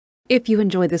If you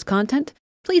enjoy this content,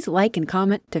 please like and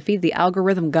comment to feed the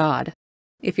algorithm god.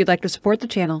 If you'd like to support the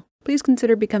channel, please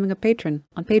consider becoming a patron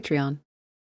on Patreon.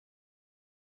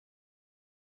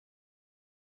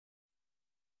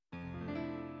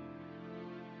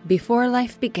 Before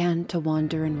life began to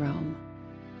wander and roam,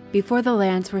 before the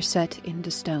lands were set into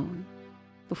stone,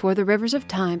 before the rivers of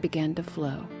time began to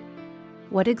flow,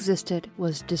 what existed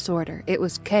was disorder, it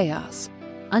was chaos,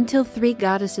 until three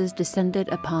goddesses descended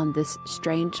upon this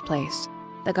strange place.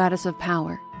 The goddess of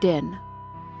power, Din,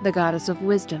 the goddess of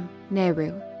wisdom,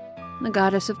 Nehru, the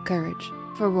goddess of courage,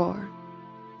 Furor.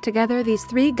 Together, these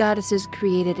three goddesses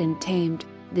created and tamed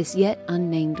this yet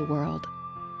unnamed world.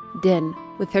 Din,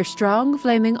 with her strong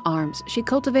flaming arms, she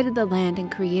cultivated the land and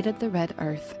created the red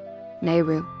earth.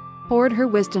 Nehru poured her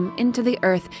wisdom into the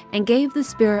earth and gave the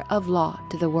spirit of law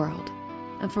to the world.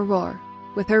 And Furor,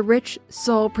 with her rich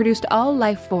soul, produced all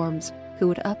life forms who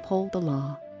would uphold the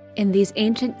law. In these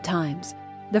ancient times,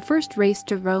 the first race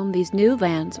to roam these new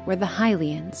lands were the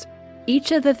Hylians.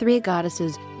 Each of the three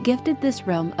goddesses gifted this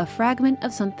realm a fragment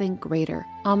of something greater,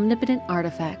 omnipotent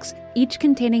artifacts, each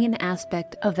containing an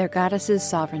aspect of their goddess's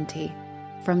sovereignty.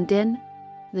 From Din,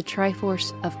 the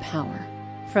Triforce of power.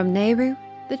 From Nehru,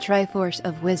 the Triforce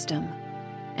of wisdom.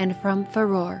 And from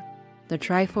Furor, the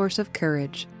Triforce of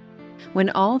courage.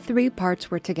 When all three parts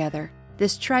were together,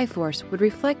 this Triforce would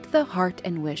reflect the heart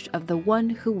and wish of the one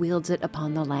who wields it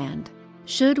upon the land.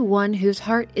 Should one whose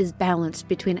heart is balanced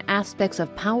between aspects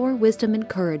of power, wisdom, and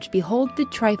courage behold the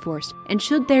Triforce, and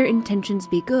should their intentions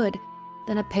be good,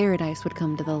 then a paradise would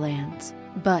come to the lands.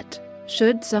 But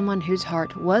should someone whose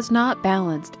heart was not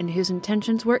balanced and whose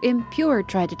intentions were impure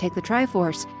try to take the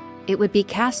Triforce, it would be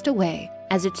cast away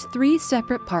as its three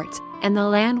separate parts, and the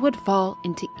land would fall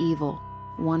into evil.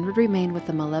 One would remain with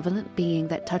the malevolent being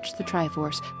that touched the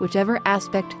Triforce, whichever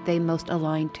aspect they most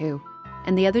aligned to,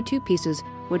 and the other two pieces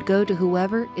would go to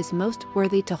whoever is most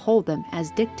worthy to hold them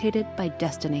as dictated by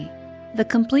destiny. The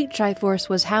complete Triforce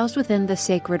was housed within the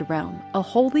sacred realm, a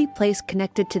holy place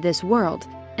connected to this world,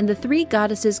 and the three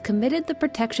goddesses committed the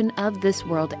protection of this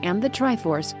world and the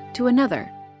Triforce to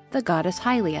another, the goddess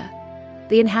Hylia.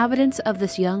 The inhabitants of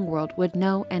this young world would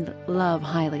know and love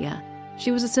Hylia. She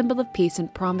was a symbol of peace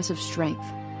and promise of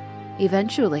strength.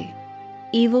 Eventually,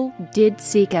 evil did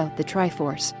seek out the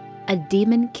Triforce. A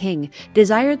demon king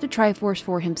desired the Triforce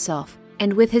for himself,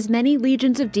 and with his many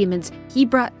legions of demons, he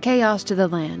brought chaos to the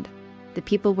land. The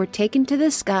people were taken to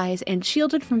the skies and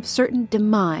shielded from certain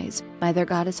demise by their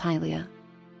goddess Hylia.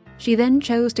 She then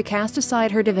chose to cast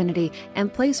aside her divinity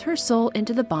and place her soul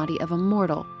into the body of a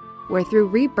mortal, where through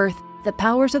rebirth the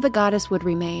powers of the goddess would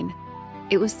remain.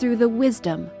 It was through the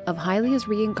wisdom of Hylia's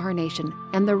reincarnation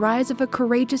and the rise of a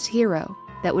courageous hero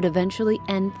that would eventually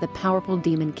end the powerful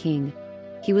demon king.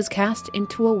 He was cast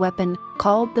into a weapon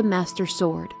called the Master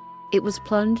Sword. It was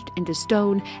plunged into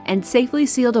stone and safely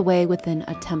sealed away within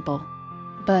a temple.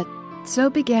 But so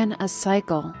began a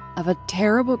cycle of a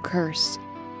terrible curse.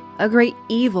 A great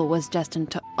evil was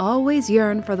destined to always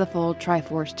yearn for the full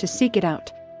Triforce, to seek it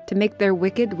out, to make their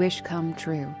wicked wish come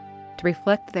true, to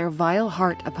reflect their vile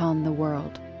heart upon the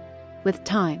world. With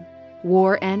time,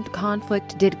 war and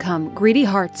conflict did come. Greedy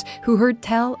hearts who heard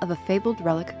tell of a fabled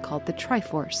relic called the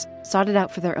Triforce sought it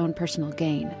out for their own personal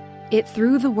gain. It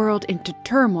threw the world into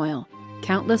turmoil.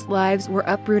 Countless lives were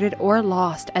uprooted or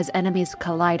lost as enemies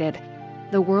collided.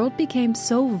 The world became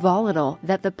so volatile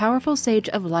that the powerful sage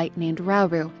of light named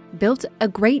Rauru built a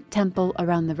great temple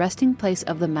around the resting place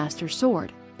of the Master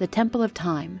Sword, the Temple of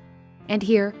Time. And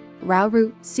here,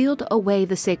 Rauru sealed away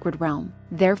the sacred realm,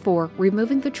 therefore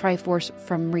removing the Triforce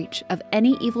from reach of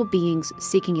any evil beings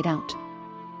seeking it out.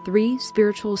 3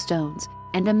 spiritual stones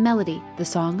and a melody, the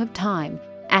Song of Time,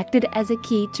 acted as a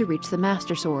key to reach the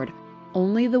Master Sword.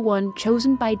 Only the one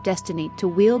chosen by destiny to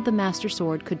wield the Master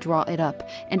Sword could draw it up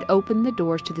and open the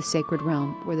doors to the sacred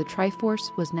realm where the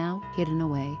Triforce was now hidden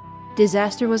away.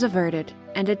 Disaster was averted,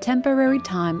 and a temporary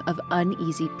time of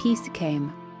uneasy peace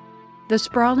came. The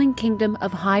sprawling kingdom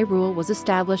of Hyrule was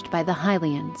established by the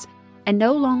Hylians, and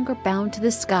no longer bound to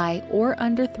the sky or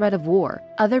under threat of war,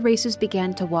 other races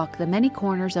began to walk the many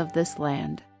corners of this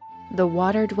land. The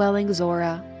water-dwelling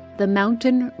Zora, the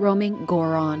mountain-roaming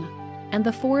Goron, and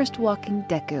the forest-walking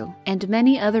Deku, and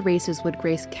many other races would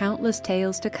grace countless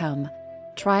tales to come.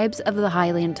 Tribes of the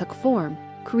Hylian took form,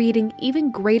 creating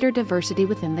even greater diversity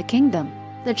within the kingdom.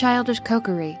 The childish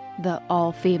Kokiri, the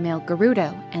all-female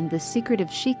Gerudo, and the secretive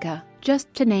Sheikah,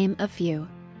 just to name a few.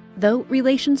 Though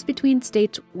relations between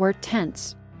states were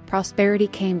tense, prosperity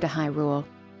came to Hyrule.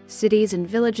 Cities and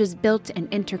villages built and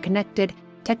interconnected,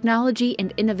 technology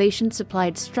and innovation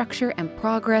supplied structure and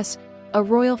progress, a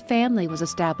royal family was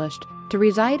established, to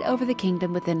reside over the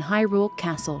kingdom within Hyrule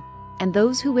Castle, and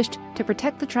those who wished to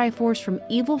protect the Triforce from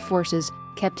evil forces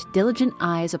kept diligent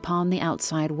eyes upon the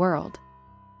outside world.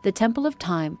 The Temple of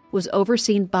Time was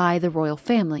overseen by the royal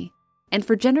family, and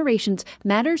for generations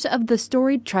matters of the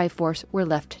storied Triforce were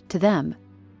left to them.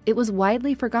 It was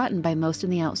widely forgotten by most in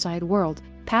the outside world,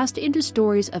 passed into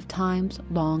stories of times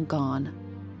long gone.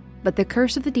 But the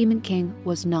curse of the Demon King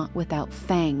was not without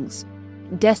fangs.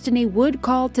 Destiny would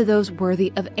call to those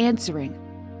worthy of answering.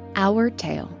 Our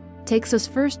tale takes us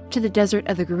first to the desert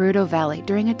of the Gerudo Valley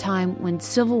during a time when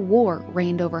civil war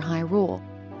reigned over Hyrule.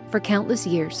 For countless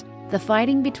years, the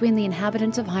fighting between the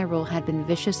inhabitants of Hyrule had been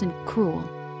vicious and cruel.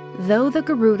 Though the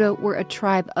Gerudo were a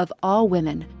tribe of all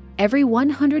women, every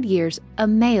 100 years a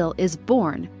male is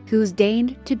born who's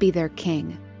deigned to be their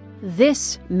king.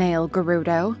 This male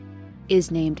Gerudo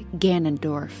is named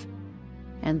Ganondorf,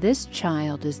 and this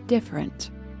child is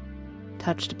different.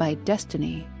 Touched by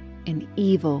destiny, and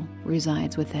evil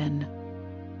resides within.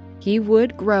 He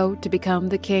would grow to become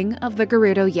the king of the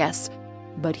Gerudo, yes,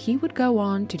 but he would go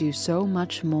on to do so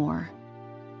much more.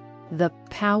 The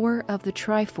power of the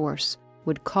Triforce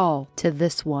would call to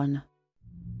this one.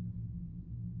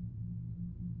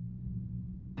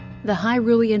 The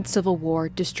Hyrulean Civil War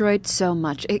destroyed so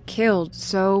much, it killed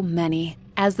so many.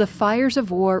 As the fires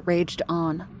of war raged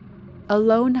on, a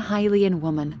lone Hylian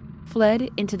woman fled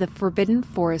into the forbidden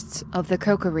forests of the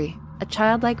Kokiri, a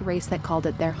childlike race that called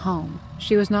it their home.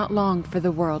 She was not long for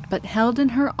the world, but held in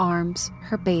her arms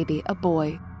her baby, a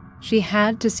boy. She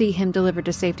had to see him delivered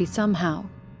to safety somehow.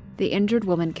 The injured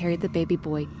woman carried the baby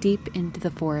boy deep into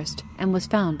the forest and was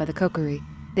found by the Kokiri.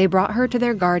 They brought her to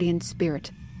their guardian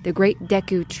spirit, the great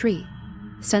Deku Tree.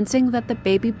 Sensing that the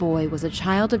baby boy was a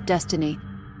child of destiny,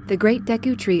 the great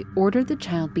Deku Tree ordered the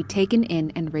child be taken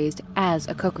in and raised as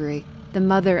a Kokiri. The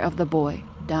mother of the boy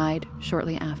died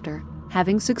shortly after,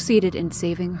 having succeeded in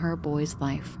saving her boy's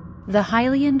life. The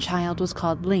Hylian child was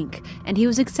called Link, and he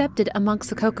was accepted amongst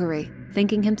the Kokiri,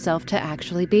 thinking himself to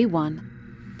actually be one.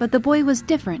 But the boy was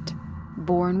different,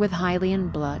 born with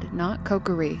Hylian blood, not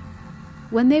Kokiri.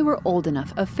 When they were old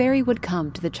enough, a fairy would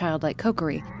come to the childlike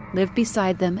Kokiri, live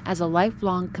beside them as a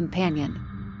lifelong companion.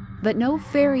 But no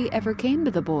fairy ever came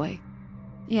to the boy.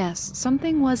 Yes,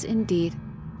 something was indeed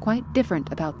quite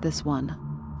different about this one.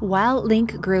 While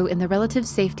Link grew in the relative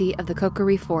safety of the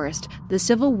Kokiri forest, the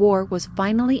civil war was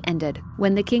finally ended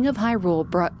when the King of Hyrule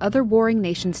brought other warring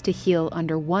nations to heal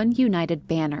under one united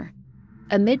banner.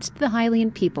 Amidst the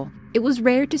Hylian people, it was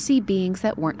rare to see beings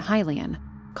that weren't Hylian.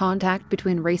 Contact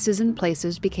between races and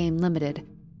places became limited.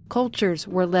 Cultures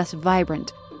were less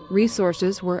vibrant.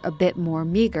 Resources were a bit more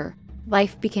meager.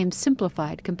 Life became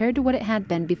simplified compared to what it had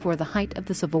been before the height of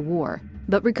the Civil War.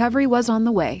 But recovery was on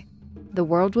the way. The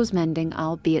world was mending,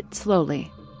 albeit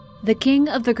slowly. The king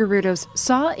of the Gerudos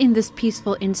saw in this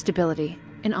peaceful instability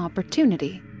an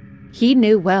opportunity. He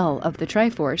knew well of the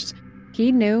Triforce.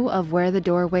 He knew of where the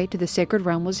doorway to the sacred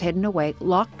realm was hidden away,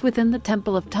 locked within the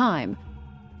Temple of Time.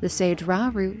 The sage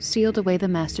Rauru sealed away the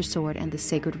Master Sword and the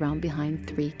sacred realm behind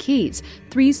 3 keys,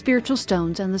 3 spiritual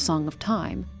stones and the Song of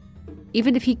Time.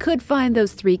 Even if he could find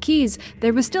those 3 keys,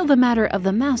 there was still the matter of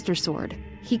the Master Sword.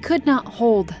 He could not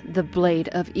hold the blade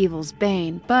of evil's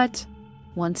bane, but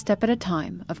one step at a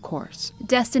time, of course.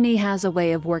 Destiny has a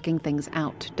way of working things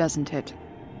out, doesn't it?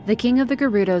 The king of the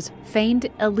Gerudos feigned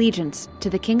allegiance to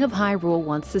the king of Hyrule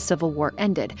once the civil war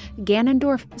ended.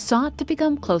 Ganondorf sought to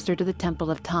become closer to the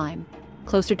Temple of Time,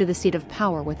 closer to the seat of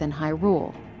power within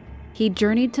Hyrule. He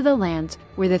journeyed to the lands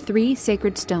where the 3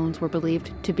 sacred stones were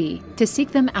believed to be, to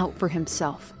seek them out for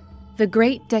himself. The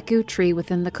great Deku Tree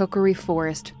within the Kokiri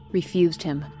forest refused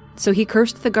him, so he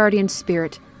cursed the guardian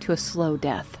spirit to a slow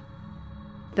death.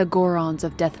 The Gorons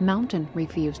of Death Mountain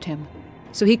refused him,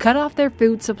 so he cut off their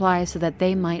food supply so that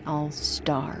they might all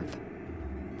starve.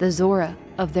 The Zora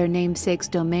of their namesake's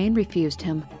domain refused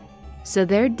him, so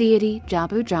their deity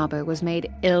Jabu Jabu was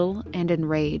made ill and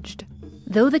enraged.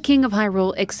 Though the king of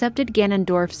Hyrule accepted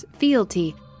Ganondorf's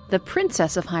fealty, the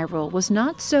princess of Hyrule was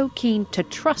not so keen to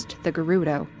trust the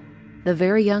Gerudo. The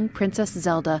very young Princess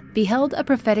Zelda beheld a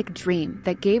prophetic dream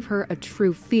that gave her a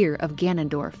true fear of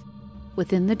Ganondorf.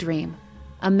 Within the dream,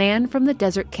 a man from the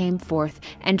desert came forth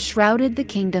and shrouded the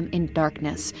kingdom in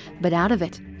darkness, but out of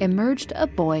it emerged a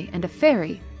boy and a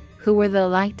fairy, who were the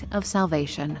light of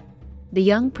salvation. The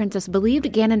young princess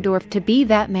believed Ganondorf to be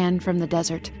that man from the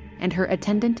desert, and her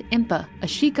attendant Impa, a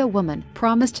Sheikah woman,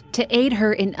 promised to aid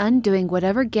her in undoing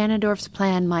whatever Ganondorf's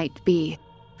plan might be.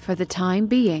 For the time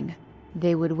being,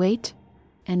 they would wait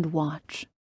and watch.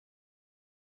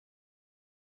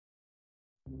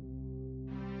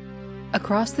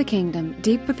 Across the kingdom,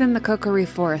 deep within the Kokiri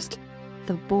forest,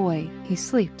 the boy, he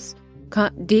sleeps.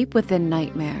 caught deep within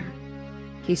nightmare.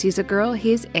 He sees a girl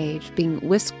his age being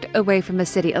whisked away from a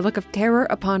city, a look of terror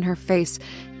upon her face,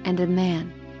 and a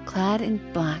man clad in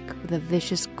black with a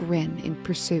vicious grin in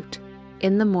pursuit.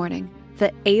 In the morning,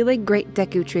 the ailing Great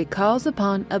Deku Tree calls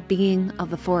upon a being of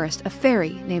the forest, a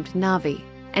fairy named Navi,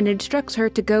 and instructs her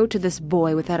to go to this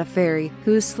boy without a fairy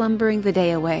who is slumbering the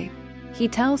day away. He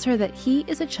tells her that he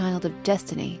is a child of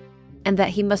destiny, and that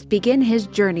he must begin his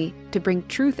journey to bring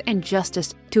truth and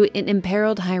justice to an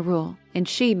imperiled Hyrule, and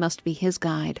she must be his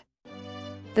guide.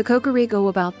 The Kokiri go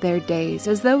about their days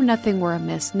as though nothing were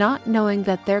amiss, not knowing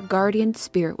that their guardian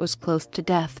spirit was close to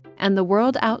death, and the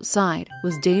world outside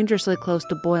was dangerously close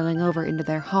to boiling over into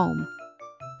their home.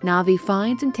 Navi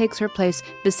finds and takes her place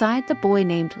beside the boy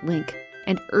named Link,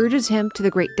 and urges him to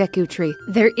the Great Deku Tree.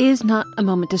 There is not a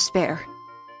moment to spare.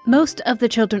 Most of the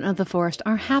children of the forest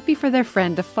are happy for their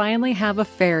friend to finally have a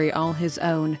fairy all his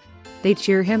own. They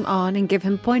cheer him on and give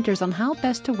him pointers on how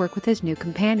best to work with his new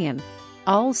companion.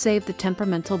 All save the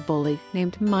temperamental bully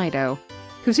named Mido,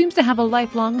 who seems to have a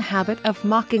lifelong habit of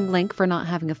mocking Link for not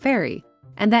having a fairy,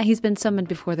 and that he's been summoned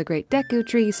before the Great Deku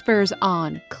Tree spurs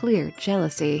on clear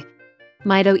jealousy.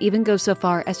 Mido even goes so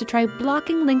far as to try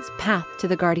blocking Link's path to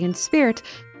the guardian spirit,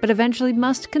 but eventually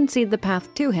must concede the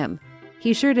path to him.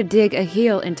 He's sure to dig a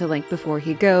heel into Link before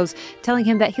he goes, telling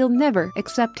him that he'll never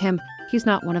accept him. He's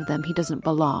not one of them, he doesn't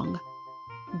belong.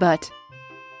 But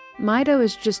Mido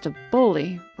is just a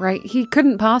bully, right? He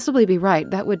couldn't possibly be right.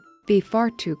 That would be far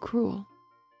too cruel.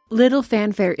 Little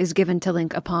fanfare is given to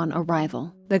Link upon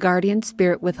arrival. The guardian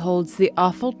spirit withholds the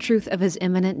awful truth of his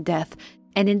imminent death,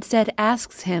 and instead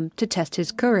asks him to test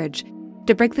his courage,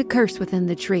 to break the curse within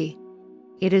the tree.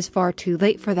 It is far too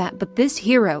late for that, but this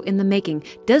hero in the making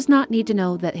does not need to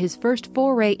know that his first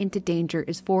foray into danger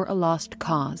is for a lost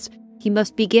cause. He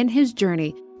must begin his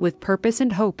journey with purpose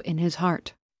and hope in his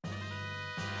heart.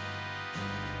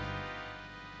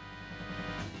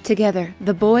 Together,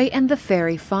 the boy and the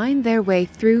fairy find their way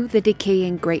through the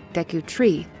decaying Great Deku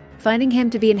Tree, finding him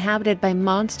to be inhabited by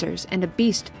monsters and a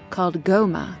beast called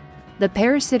Goma. The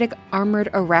parasitic armored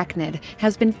arachnid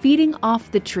has been feeding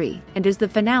off the tree and is the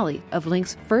finale of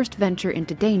Link's first venture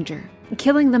into danger.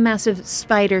 Killing the massive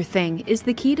spider thing is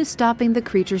the key to stopping the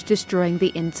creatures destroying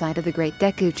the inside of the Great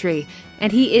Deku Tree,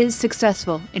 and he is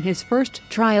successful in his first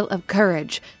trial of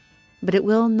courage. But it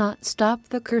will not stop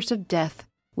the curse of death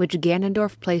which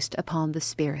Ganondorf placed upon the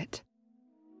spirit.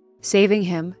 Saving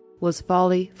him was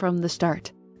folly from the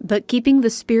start, but keeping the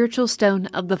spiritual stone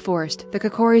of the forest, the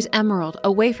Kokori's emerald,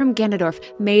 away from Ganondorf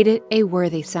made it a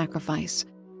worthy sacrifice.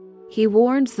 He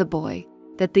warns the boy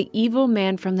that the evil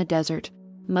man from the desert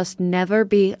must never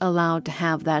be allowed to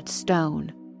have that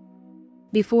stone.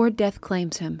 Before death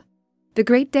claims him, the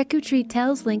Great Deku Tree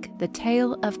tells Link the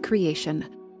tale of creation,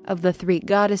 of the three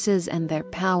goddesses and their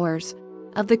powers,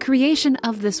 of the creation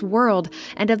of this world,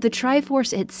 and of the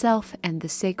Triforce itself and the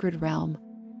sacred realm.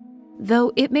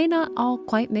 Though it may not all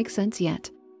quite make sense yet,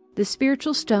 the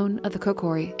spiritual stone of the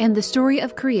Kokori and the story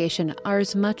of creation are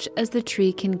as much as the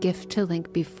tree can gift to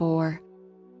Link before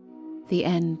the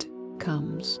end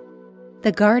comes.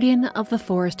 The guardian of the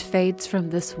forest fades from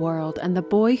this world, and the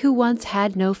boy who once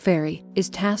had no fairy is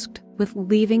tasked with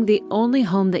leaving the only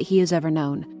home that he has ever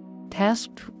known,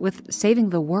 tasked with saving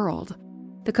the world.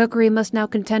 The Kokiri must now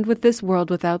contend with this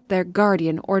world without their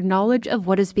guardian or knowledge of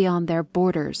what is beyond their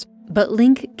borders. But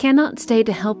Link cannot stay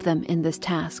to help them in this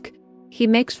task. He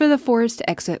makes for the forest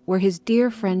exit where his dear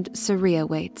friend Saria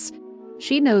waits.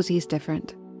 She knows he's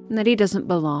different, that he doesn't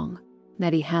belong,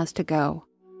 that he has to go.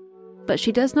 But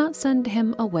she does not send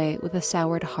him away with a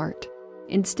soured heart.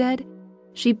 Instead,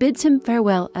 she bids him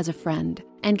farewell as a friend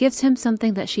and gives him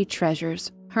something that she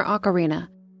treasures, her ocarina,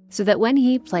 so that when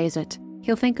he plays it,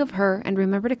 he'll think of her and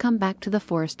remember to come back to the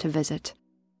forest to visit.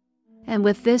 And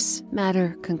with this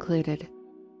matter concluded,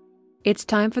 it's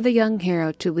time for the young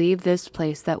hero to leave this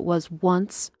place that was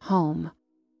once home,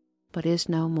 but is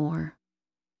no more.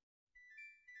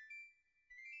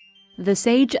 The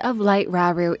Sage of Light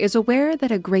Rauru is aware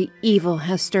that a great evil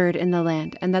has stirred in the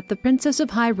land, and that the Princess of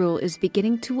Hyrule is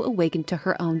beginning to awaken to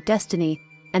her own destiny,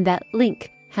 and that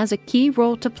Link has a key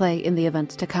role to play in the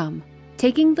events to come.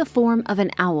 Taking the form of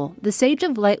an owl, the Sage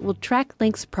of Light will track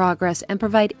Link's progress and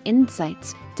provide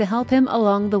insights to help him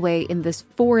along the way in this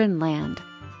foreign land.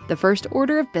 The first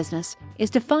order of business is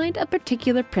to find a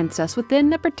particular princess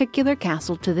within a particular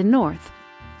castle to the north,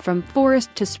 from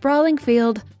forest to sprawling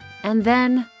field, and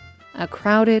then a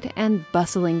crowded and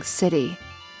bustling city.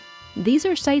 These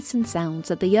are sights and sounds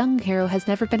that the young hero has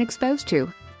never been exposed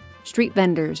to. Street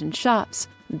vendors and shops,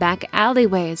 back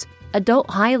alleyways, adult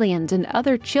Hylians and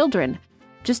other children.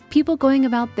 just people going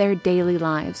about their daily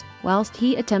lives whilst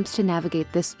he attempts to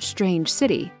navigate this strange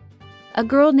city. A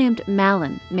girl named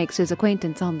Malin makes his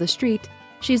acquaintance on the street.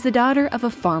 She's the daughter of a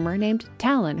farmer named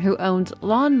Talon who owns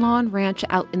Lon Ranch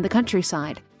out in the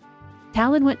countryside.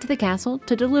 Talon went to the castle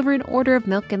to deliver an order of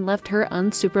milk and left her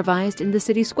unsupervised in the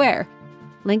city square.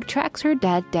 Link tracks her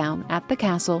dad down at the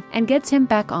castle and gets him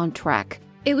back on track.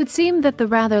 It would seem that the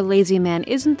rather lazy man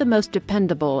isn't the most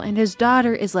dependable, and his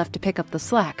daughter is left to pick up the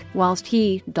slack whilst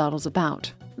he dawdles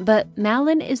about. But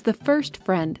Malin is the first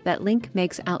friend that Link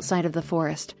makes outside of the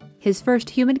forest, his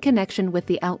first human connection with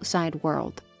the outside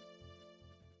world.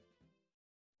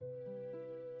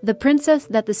 The princess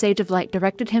that the Sage of Light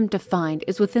directed him to find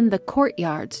is within the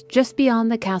courtyards just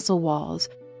beyond the castle walls,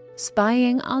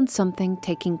 spying on something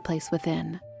taking place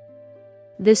within.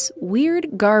 This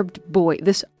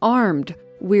armed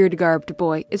weird garbed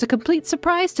boy is a complete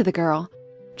surprise to the girl.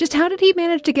 Just how did he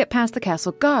manage to get past the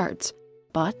castle guards?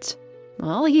 But,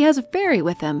 well, he has a fairy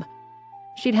with him.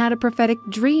 She'd had a prophetic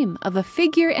dream of a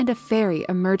figure and a fairy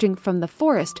emerging from the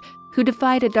forest who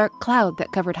defied a dark cloud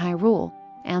that covered Hyrule,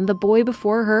 and the boy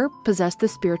before her possessed the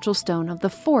spiritual stone of the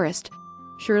forest.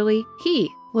 Surely he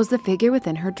was the figure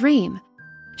within her dream.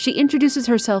 She introduces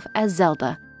herself as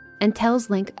Zelda and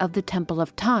tells Link of the Temple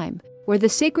of Time, where the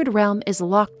sacred realm is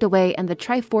locked away and the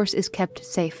Triforce is kept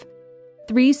safe.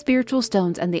 3 spiritual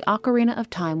stones and the Ocarina of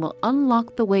Time will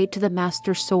unlock the way to the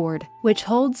Master Sword, which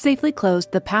holds safely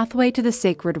closed the pathway to the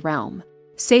sacred realm.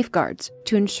 Safeguards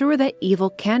to ensure that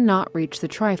evil cannot reach the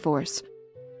Triforce.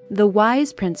 The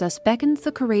wise princess beckons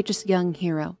the courageous young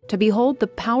hero to behold the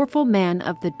powerful man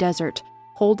of the desert,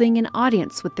 holding an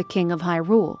audience with the king of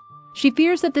Hyrule. She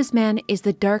fears that this man is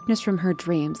the darkness from her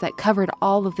dreams that covered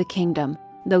all of the kingdom.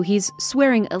 Though he's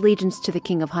swearing allegiance to the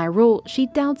king of Hyrule, she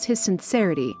doubts his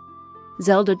sincerity.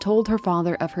 Zelda told her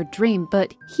father of her dream,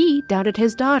 but he doubted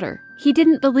his daughter. He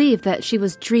didn't believe that she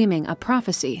was dreaming a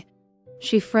prophecy.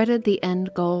 She fretted the end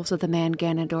goals of the man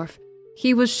Ganondorf.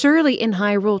 He was surely in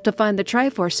Hyrule to find the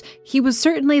Triforce. He was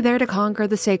certainly there to conquer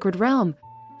the sacred realm.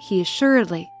 He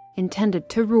assuredly intended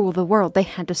to rule the world. They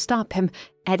had to stop him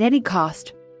at any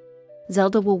cost.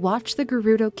 Zelda will watch the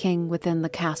Gerudo King within the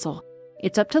castle.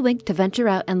 It's up to Link to venture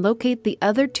out and locate the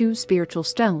other 2 spiritual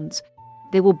stones.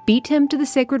 They will beat him to the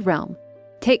sacred realm,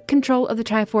 take control of the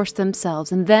Triforce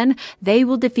themselves, and then they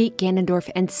will defeat Ganondorf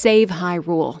and save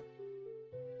Hyrule.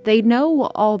 They know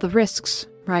all the risks,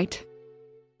 right?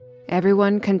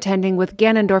 Everyone contending with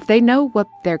Ganondorf, they know what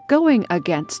they're going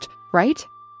against, right?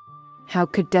 How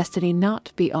could destiny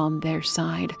not be on their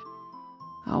side?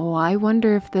 Oh, I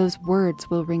wonder if those words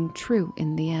will ring true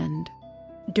in the end.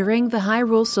 During the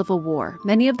Hyrule Civil War,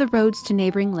 many of the roads to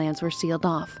neighboring lands were sealed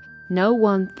off. No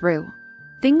one through.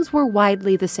 Things were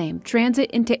widely the same.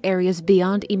 Transit into areas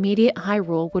beyond immediate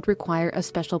Hyrule would require a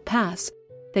special pass.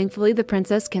 Thankfully, the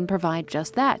princess can provide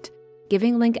just that,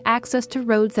 giving Link access to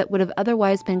roads that would have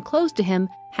otherwise been closed to him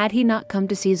had he not come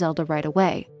to see Zelda right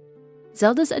away.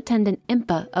 Zelda's attendant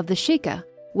Impa of the Sheikah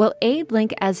will aid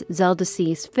Link as Zelda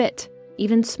sees fit,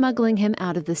 even smuggling him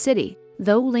out of the city.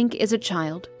 Though Link is a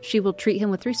child, she will treat him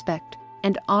with respect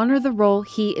and honor the role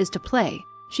he is to play.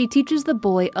 She teaches the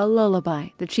boy a lullaby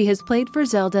that she has played for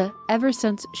Zelda ever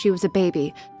since she was a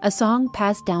baby, a song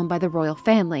passed down by the royal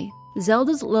family.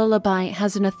 Zelda's lullaby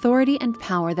has an authority and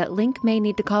power that Link may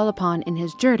need to call upon in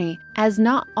his journey, as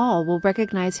not all will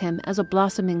recognize him as a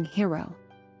blossoming hero.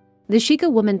 The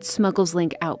Sheikah woman smuggles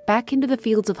Link out back into the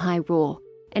fields of Hyrule,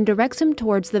 and directs him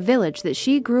towards the village that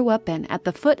she grew up in at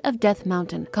the foot of Death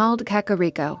Mountain, called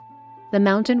Kakariko. The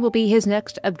mountain will be his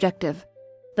next objective.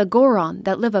 The Goron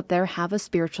that live up there have a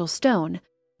spiritual stone,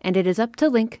 and it is up to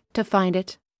Link to find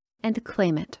it and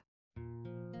claim it.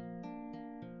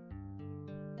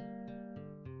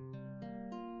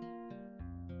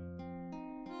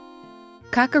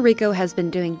 Kakariko has been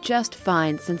doing just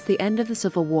fine since the end of the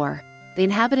Civil War. The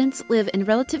inhabitants live in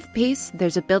relative peace,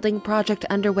 there's a building project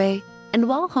underway, and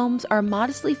while homes are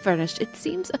modestly furnished, it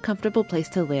seems a comfortable place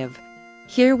to live.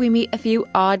 Here we meet a few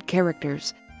odd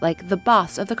characters, like the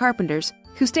boss of the carpenters,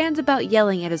 who stands about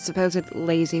yelling at his supposed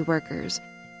lazy workers.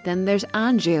 Then there's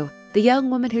Anju, the young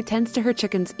woman who tends to her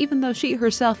chickens even though she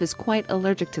herself is quite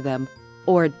allergic to them.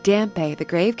 Or Dampe, the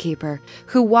gravekeeper,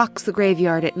 who walks the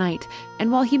graveyard at night,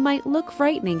 and while he might look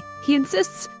frightening, he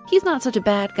insists he's not such a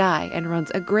bad guy and runs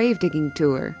a grave-digging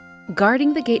tour.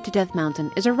 Guarding the gate to Death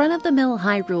Mountain is a run-of-the-mill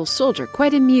Hyrule soldier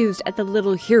quite amused at the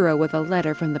little hero with a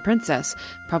letter from the princess,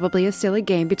 probably a silly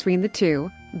game between the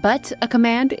two. But a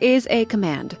command is a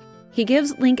command. He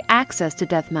gives Link access to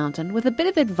Death Mountain with a bit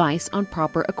of advice on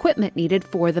proper equipment needed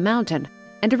for the mountain,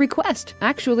 and a request,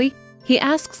 actually. He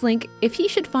asks Link if he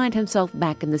should find himself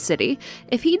back in the city,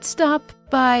 if he'd stop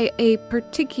by a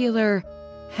particular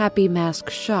happy mask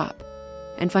shop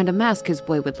and find a mask his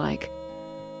boy would like.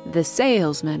 The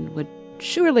salesman would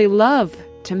surely love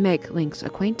to make Link's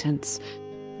acquaintance.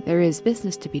 There is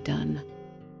business to be done,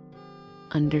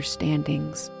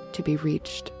 understandings to be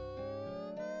reached.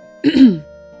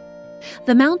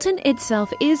 The mountain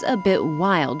itself is a bit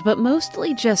wild, but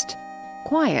mostly just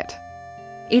quiet.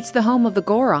 It's the home of the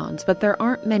Gorons, but there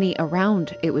aren't many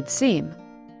around, it would seem.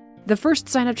 The first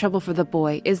sign of trouble for the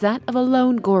boy is that of a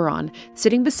lone Goron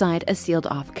sitting beside a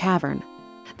sealed-off cavern.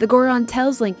 The Goron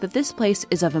tells Link that this place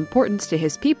is of importance to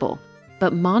his people,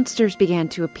 but monsters began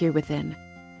to appear within.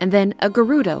 And then a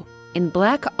Gerudo in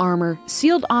black armor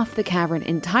sealed off the cavern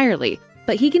entirely,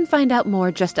 but he can find out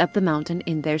more just up the mountain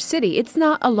in their city. It's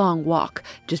not a long walk.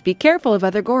 Just be careful of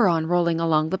other Goron rolling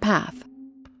along the path.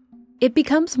 It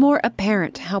becomes more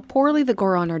apparent how poorly the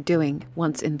Goron are doing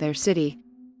once in their city.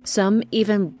 Some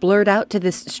even blurt out to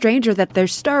this stranger that they're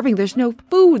starving, there's no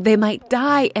food, they might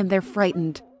die, and they're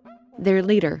frightened. Their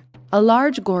leader, a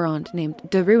large Goron named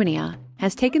Darunia,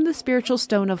 has taken the spiritual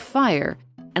stone of fire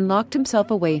and locked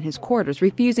himself away in his quarters,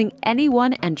 refusing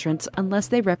anyone entrance unless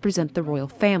they represent the royal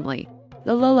family.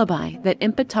 The lullaby that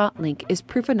Impa taught Link is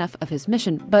proof enough of his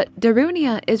mission, but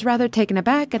Darunia is rather taken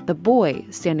aback at the boy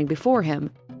standing before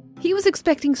him. He was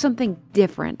expecting something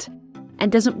different,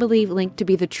 and doesn't believe Link to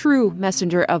be the true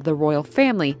messenger of the royal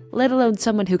family, let alone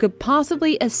someone who could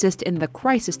possibly assist in the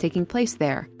crisis taking place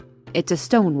there. It's a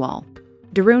stone wall.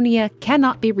 Darunia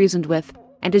cannot be reasoned with,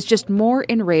 and is just more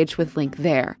enraged with Link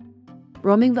there.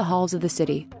 Roaming the halls of the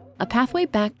city, a pathway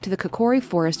back to the Kokori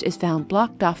forest is found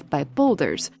blocked off by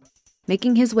boulders.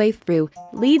 Making his way through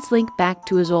leads Link back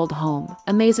to his old home,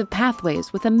 a maze of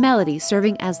pathways with a melody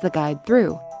serving as the guide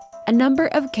through. A number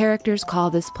of characters call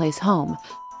this place home.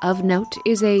 Of note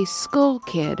is a skull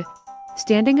kid,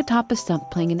 standing atop a stump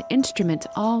playing an instrument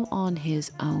all on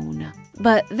his own.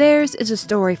 But theirs is a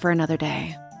story for another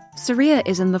day. Saria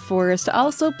is in the forest,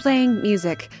 also playing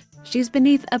music. She's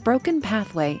beneath a broken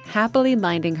pathway, happily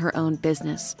minding her own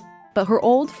business. But her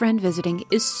old friend visiting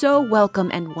is so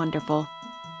welcome and wonderful.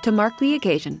 To mark the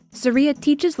occasion, Saria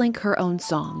teaches Link her own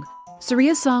song.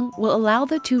 Saria's song will allow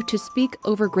the two to speak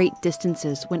over great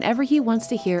distances whenever he wants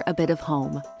to hear a bit of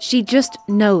home. She just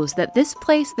knows that this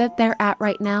place that they're at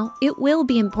right now, it will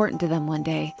be important to them one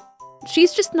day.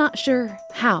 She's just not sure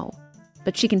how,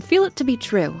 but she can feel it to be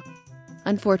true.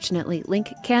 Unfortunately, Link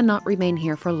cannot remain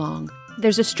here for long.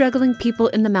 There's a struggling people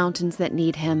in the mountains that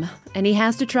need him, and he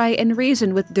has to try and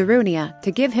reason with Darunia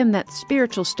to give him that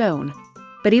spiritual stone.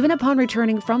 But even upon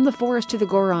returning from the forest to the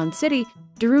Goron city,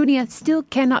 Darunia still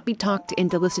cannot be talked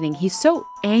into listening. He's so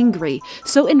angry,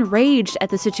 so enraged at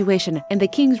the situation and the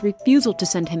king's refusal to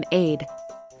send him aid.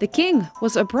 The king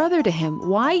was a brother to him.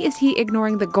 Why is he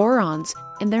ignoring the Gorons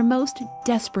in their most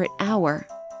desperate hour?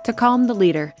 To calm the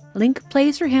leader, Link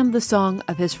plays for him the song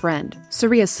of his friend,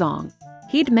 Saria's song.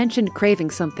 He'd mentioned craving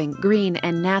something green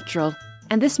and natural,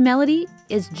 and this melody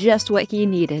is just what he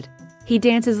needed. He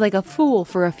dances like a fool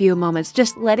for a few moments,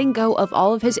 just letting go of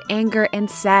all of his anger and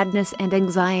sadness and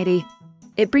anxiety.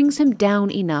 It brings him down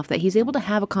enough that he's able to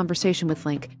have a conversation with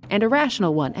Link, and a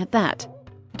rational one at that.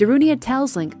 Darunia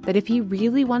tells Link that if he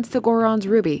really wants the Goron's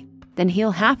ruby, then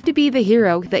he'll have to be the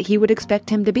hero that he would expect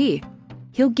him to be.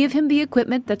 He'll give him the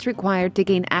equipment that's required to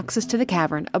gain access to the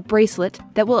cavern, a bracelet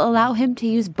that will allow him to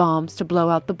use bombs to blow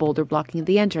out the boulder blocking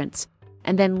the entrance.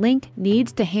 And then Link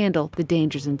needs to handle the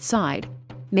dangers inside.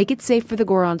 Make it safe for the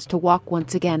Gorons to walk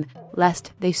once again,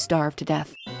 lest they starve to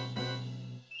death.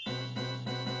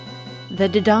 The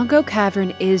Dodongo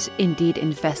Cavern is indeed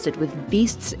infested with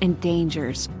beasts and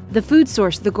dangers. The food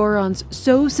source the Gorons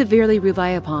so severely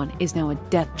rely upon is now a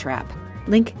death trap.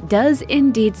 Link does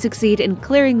indeed succeed in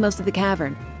clearing most of the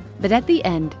cavern, but at the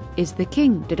end is the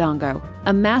King Dodongo,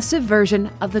 a massive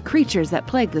version of the creatures that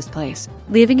plague this place.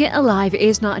 Leaving it alive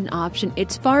is not an option.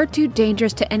 It's far too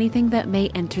dangerous to anything that may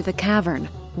enter the cavern.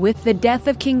 With the death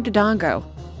of King Dodongo,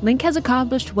 Link has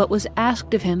accomplished what was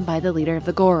asked of him by the leader of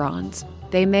the Gorons.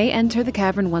 They may enter the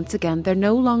cavern once again. They're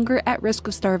no longer at risk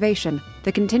of starvation,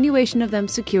 the continuation of them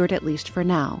secured at least for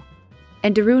now.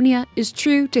 And Darunia is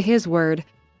true to his word.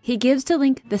 He gives to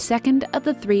Link the second of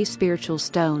the 3 spiritual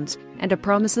stones and a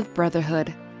promise of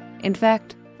brotherhood. In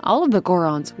fact, all of the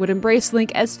Gorons would embrace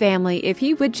Link as family if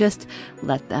he would just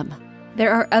let them.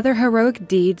 There are other heroic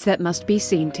deeds that must be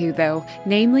seen to, though,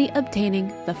 namely obtaining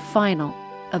the final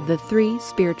of the 3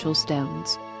 spiritual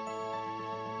stones.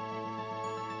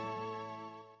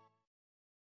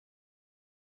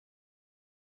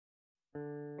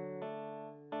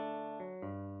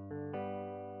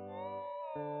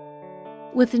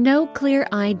 With no clear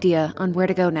idea on where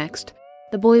to go next,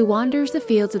 The boy wanders the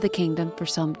fields of the kingdom for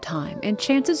some time and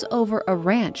chances over a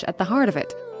ranch at the heart of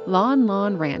it.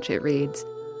 Lawn Ranch, it reads.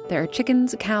 There are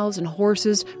chickens, cows, and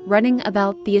horses running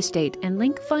about the estate, and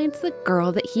Link finds the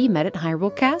girl that he met at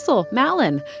Hyrule Castle,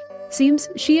 Malon. Seems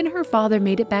she and her father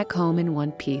made it back home in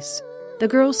one piece. The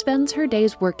girl spends her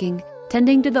days working,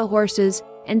 tending to the horses,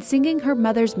 and singing her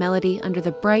mother's melody under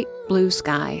the bright blue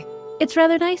sky. It's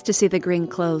rather nice to see the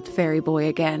green-clothed fairy boy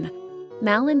again.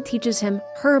 Malon teaches him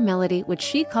her melody, which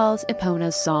she calls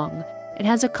Epona's song. It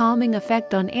has a calming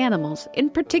effect on animals, in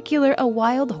particular a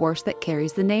wild horse that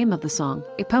carries the name of the song,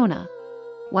 Epona.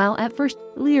 While at first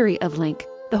leery of Link,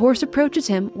 the horse approaches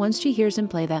him once she hears him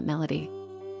play that melody.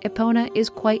 Epona is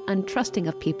quite untrusting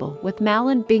of people, with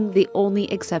Malon being the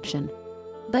only exception.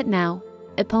 But now,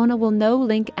 Epona will know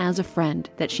Link as a friend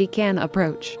that she can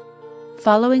approach.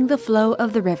 Following the flow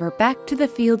of the river back to the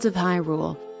fields of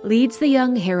Hyrule leads the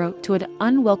young hero to an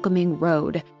unwelcoming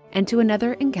road and to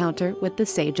another encounter with the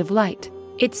Sage of Light.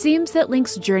 It seems that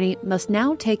Link's journey must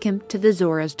now take him to the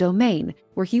Zora's domain,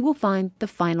 where he will find the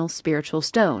final spiritual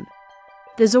stone.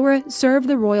 The Zora serve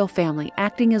the royal family,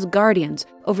 acting as guardians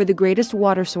over the greatest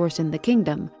water source in the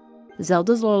kingdom.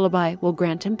 Zelda's lullaby will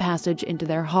grant him passage into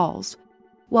their halls.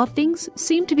 While things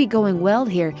seem to be going well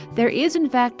here, there is in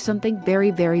fact something very,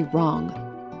 very wrong.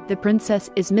 The princess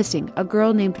is missing, a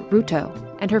girl named Ruto,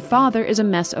 and her father is a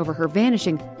mess over her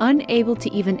vanishing, unable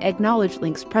to even acknowledge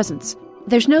Link's presence.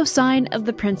 There's no sign of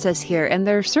the princess here, and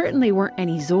there certainly weren't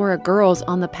any Zora girls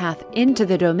on the path into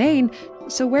the domain,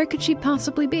 so where could she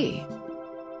possibly be?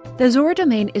 The Zora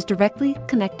domain is directly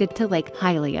connected to Lake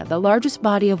Hylia, the largest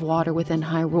body of water within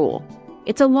Hyrule.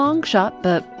 It's a long shot,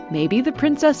 but maybe the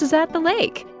princess is at the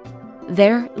lake.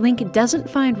 There, Link doesn't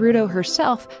find Ruto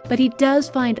herself, but he does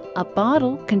find a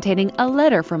bottle containing a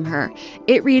letter from her.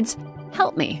 It reads,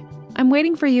 "Help me. I'm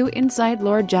waiting for you inside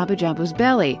Lord Jabu Jabu's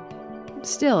belly."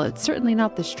 Still, it's certainly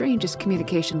not the strangest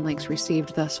communication Link's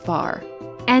received thus far.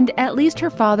 And at least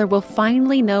her father will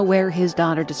finally know where his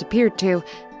daughter disappeared to.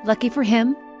 Lucky for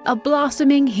him, a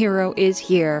blossoming hero is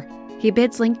here. He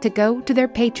bids Link to go to their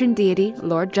patron deity,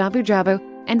 Lord Jabu Jabu,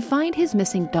 and find his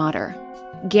missing daughter.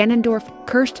 Ganondorf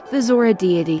cursed the Zora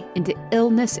deity into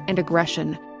illness and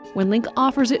aggression. When Link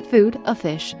offers it food, a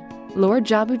fish, Lord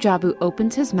Jabu Jabu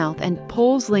opens his mouth and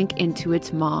pulls Link into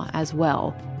its maw as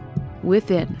well.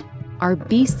 Within are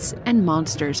beasts and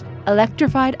monsters,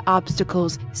 electrified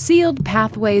obstacles, sealed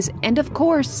pathways, and of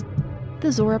course,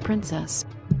 the Zora princess.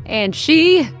 And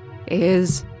she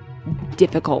is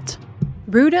difficult.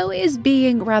 Ruto is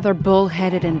being rather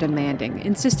bullheaded and demanding,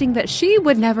 insisting that she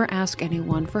would never ask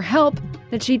anyone for help,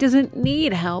 that she doesn't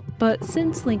need help, but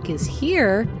since Link is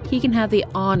here, he can have the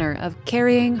honor of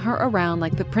carrying her around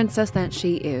like the princess that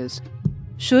she is.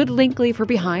 Should Link leave her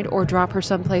behind or drop her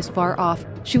someplace far off,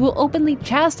 she will openly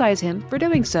chastise him for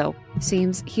doing so.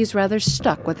 Seems he's rather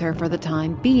stuck with her for the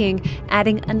time being,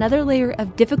 adding another layer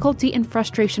of difficulty and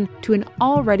frustration to an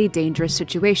already dangerous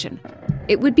situation.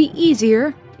 It would be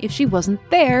easier if she wasn't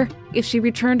there, if she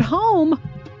returned home.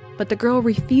 But the girl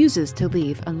refuses to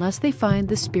leave unless they find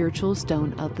the spiritual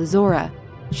stone of the Zora.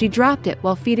 She dropped it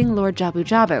while feeding Lord Jabu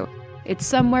Jabu. It's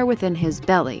somewhere within his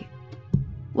belly.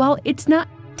 While it's not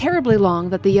terribly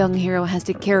long that the young hero has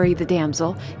to carry the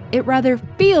damsel, it rather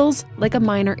feels like a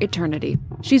minor eternity.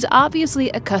 She's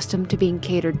obviously accustomed to being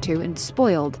catered to and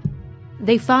spoiled.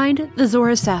 They find the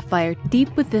Zora sapphire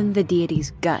deep within the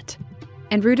deity's gut,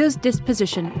 and Ruto's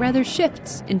disposition rather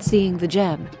shifts in seeing the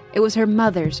gem. It was her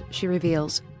mother's, she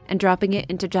reveals, and dropping it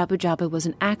into Jabu Jabu was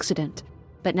an accident.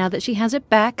 But now that she has it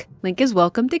back, Link is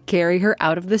welcome to carry her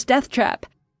out of this death trap.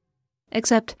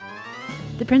 Except,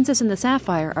 the princess and the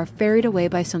sapphire are ferried away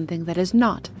by something that is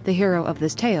not the hero of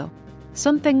this tale.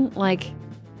 Something like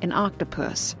an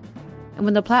octopus. And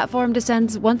when the platform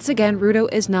descends once again,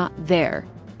 Ruto is not there.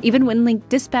 Even when Link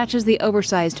dispatches the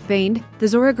oversized fiend, the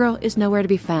Zora girl is nowhere to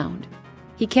be found.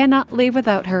 He cannot leave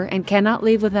without her and cannot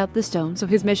leave without the stone, so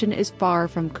his mission is far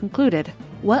from concluded.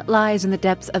 What lies in the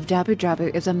depths of Jabu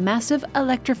Jabu is a massive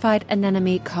electrified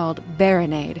anemone called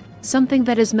Baronade, something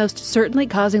that is most certainly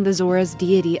causing the Zora's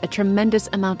deity a tremendous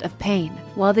amount of pain.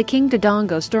 While the King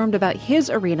Dodongo stormed about his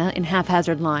arena in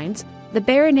haphazard lines, the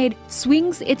Baronade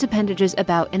swings its appendages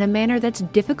about in a manner that's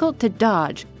difficult to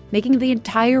dodge, making the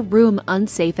entire room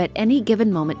unsafe at any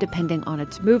given moment depending on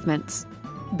its movements.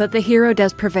 But the hero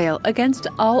does prevail against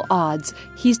all odds.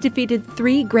 He's defeated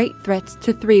 3 great threats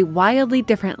to 3 wildly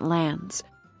different lands.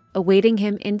 Awaiting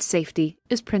him in safety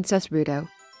is Princess Ruto.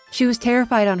 She was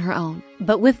terrified on her own,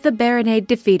 but with the Baronade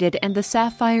defeated and the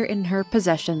sapphire in her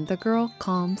possession, the girl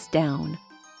calms down.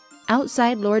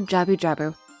 Outside Lord Jabu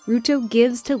Jabu, Ruto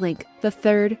gives to Link the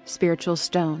third spiritual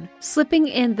stone, slipping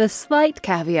in the slight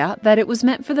caveat that it was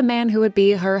meant for the man who would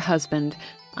be her husband.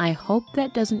 I hope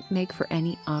that doesn't make for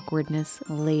any awkwardness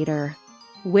later.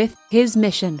 With his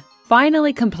mission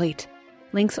finally complete,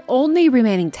 Link's only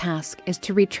remaining task is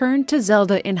to return to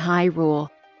Zelda in Hyrule.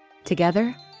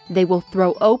 Together, they will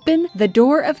throw open the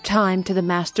door of time to the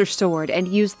Master Sword and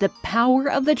use the power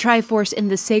of the Triforce in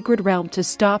the Sacred Realm to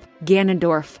stop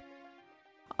Ganondorf.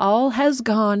 All has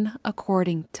gone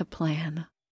according to plan.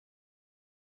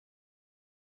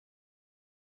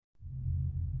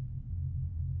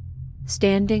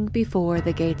 Standing before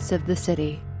the gates of the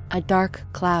city, a dark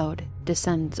cloud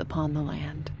descends upon the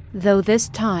land. Though this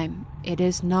time it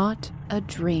is not a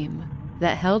dream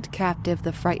that held captive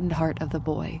the frightened heart of the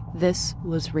boy. This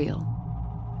was real.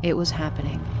 It was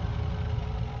happening.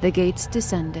 The gates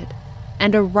descended,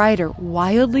 and a rider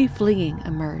wildly fleeing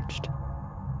emerged.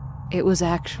 It was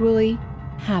actually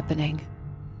happening.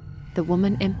 The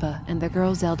woman Impa and the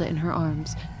girl Zelda in her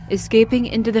arms, escaping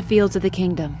into the fields of the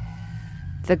kingdom.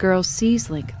 The girl sees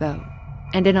Link, though,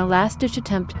 and in a last-ditch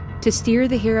attempt to steer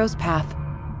the hero's path,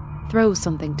 throws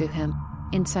something to him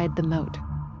inside the moat.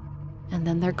 And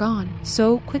then they're gone.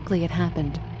 So quickly it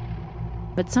happened.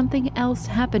 But something else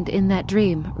happened in that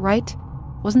dream, right?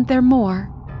 Wasn't there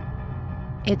more?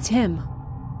 It's him.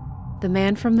 The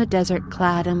man from the desert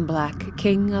clad in black,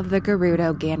 king of the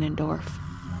Gerudo Ganondorf.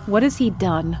 What has he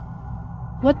done?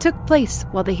 What took place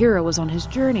while the hero was on his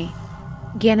journey?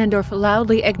 Ganondorf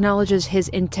loudly acknowledges his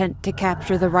intent to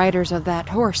capture the riders of that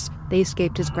horse. They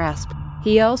escaped his grasp.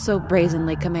 He also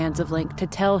brazenly commands of Link to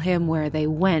tell him where they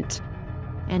went.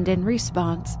 And in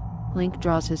response, Link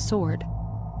draws his sword.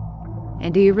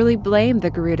 And do you really blame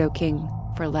the Gerudo King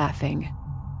for laughing?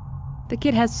 The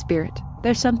kid has spirit.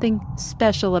 There's something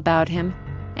special about him,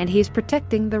 and he's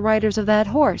protecting the riders of that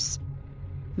horse.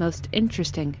 Most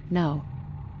interesting, no.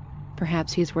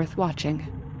 Perhaps he's worth watching.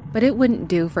 But it wouldn't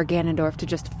do for Ganondorf to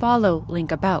just follow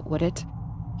Link about, would it?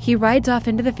 He rides off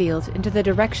into the fields, into the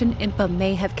direction Impa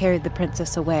may have carried the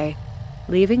princess away,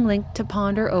 leaving Link to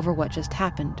ponder over what just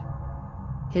happened.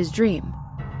 His dream.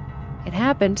 It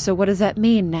happened, so what does that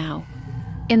mean now?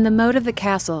 In the moat of the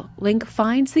castle, Link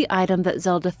finds the item that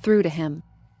Zelda threw to him,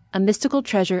 a mystical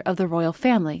treasure of the royal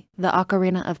family, the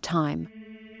Ocarina of Time.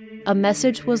 A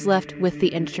message was left with the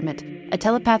instrument, a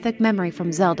telepathic memory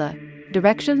from Zelda,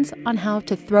 directions on how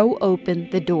to throw open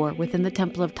the door within the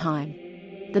Temple of Time.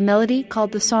 The melody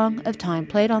called the Song of Time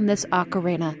played on this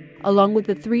ocarina, along with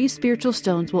the 3 spiritual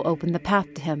stones, will open the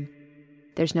path to him.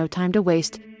 There's no time to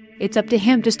waste. It's up to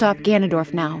him to stop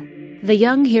Ganondorf now. The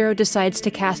young hero decides to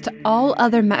cast all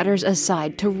other matters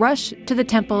aside, to rush to the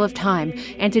Temple of Time,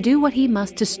 and to do what he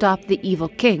must to stop the evil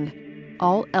king.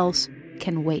 All else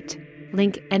can wait.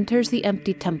 Link enters the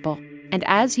empty temple, and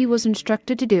as he was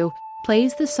instructed to do,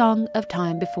 plays the Song of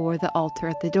Time before the altar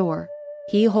at the door.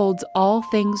 He holds all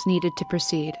things needed to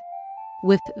proceed.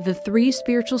 With the 3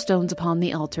 spiritual stones upon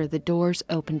the altar, the doors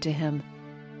open to him.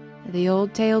 The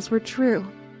old tales were true.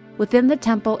 Within the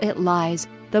temple it lies,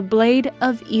 the blade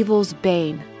of evil's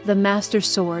bane, the Master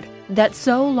Sword, that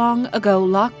so long ago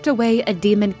locked away a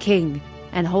demon king,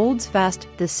 and holds fast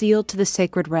the seal to the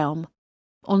sacred realm.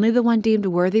 Only the one deemed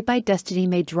worthy by destiny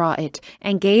may draw it,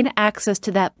 and gain access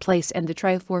to that place and the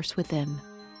Triforce within.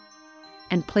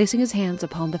 And placing his hands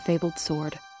upon the fabled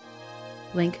sword,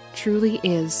 Link truly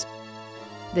is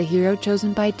the hero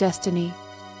chosen by destiny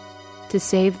to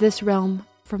save this realm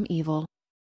from evil.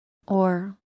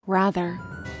 Or, rather,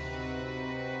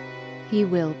 he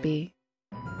will be.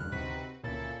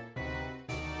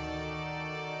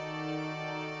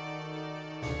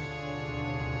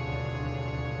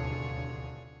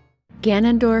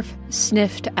 Ganondorf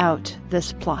sniffed out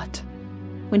this plot.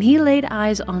 When he laid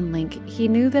eyes on Link, he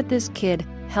knew that this kid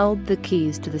held the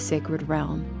keys to the sacred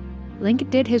realm. Link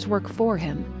did his work for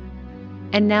him.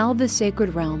 And now the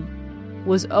sacred realm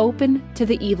was open to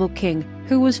the evil king,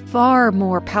 who was far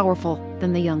more powerful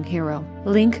than the young hero.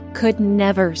 Link could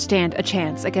never stand a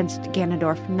chance against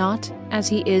Ganondorf, not as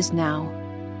he is now.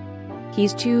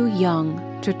 He's too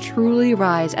young to truly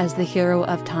rise as the hero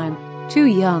of time, too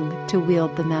young to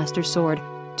wield the Master Sword,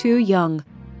 too young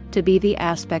to be the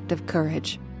aspect of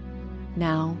courage.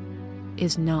 Now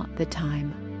is not the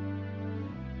time.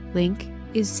 Link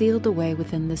is sealed away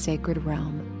within the sacred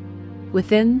realm.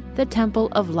 Within the Temple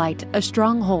of Light, a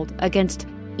stronghold against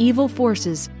evil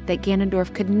forces that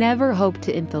Ganondorf could never hope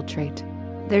to infiltrate.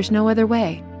 There's no other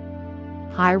way.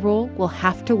 Hyrule will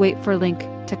have to wait for Link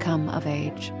to come of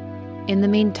age. In the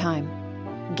meantime,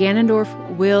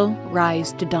 Ganondorf will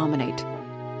rise to dominate.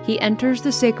 He enters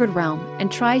the sacred realm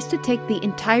and tries to take the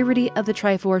entirety of the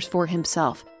Triforce for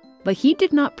himself, but he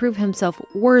did not prove himself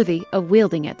worthy of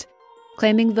wielding it.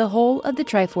 Claiming the whole of the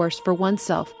Triforce for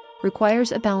oneself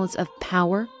requires a balance of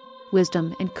power,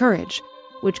 wisdom, and courage,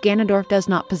 which Ganondorf does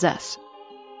not possess.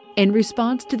 In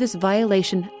response to this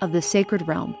violation of the sacred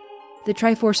realm, the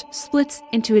Triforce splits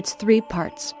into its 3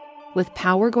 parts, with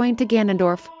power going to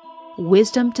Ganondorf,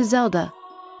 wisdom to Zelda,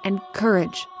 and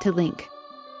courage to Link.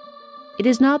 It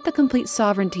is not the complete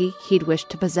sovereignty he'd wished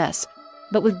to possess,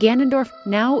 but with Ganondorf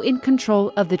now in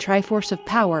control of the Triforce of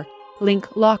Power,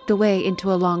 Link locked away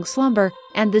into a long slumber,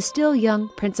 and the still young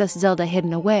Princess Zelda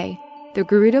hidden away, the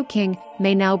Gerudo King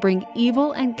may now bring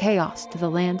evil and chaos to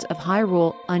the lands of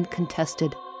Hyrule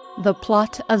uncontested. The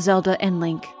plot of Zelda and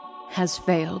Link has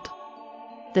failed.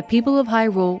 The people of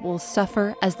Hyrule will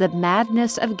suffer as the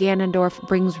madness of Ganondorf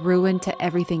brings ruin to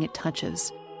everything it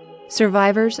touches.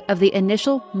 Survivors of the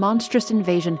initial monstrous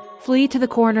invasion flee to the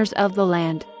corners of the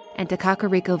land and to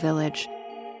Kakariko Village.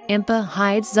 Impa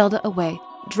hides Zelda away,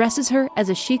 dresses her as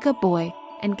a Sheikah boy,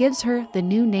 and gives her the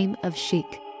new name of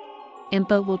Sheik.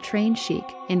 Impa will train Sheik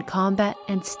in combat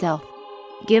and stealth,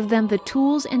 give them the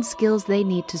tools and skills they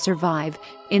need to survive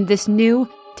in this new,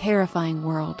 terrifying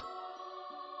world.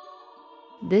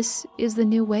 This is the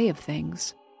new way of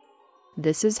things.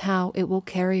 This is how it will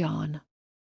carry on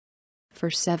for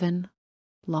 7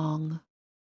 long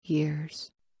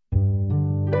years.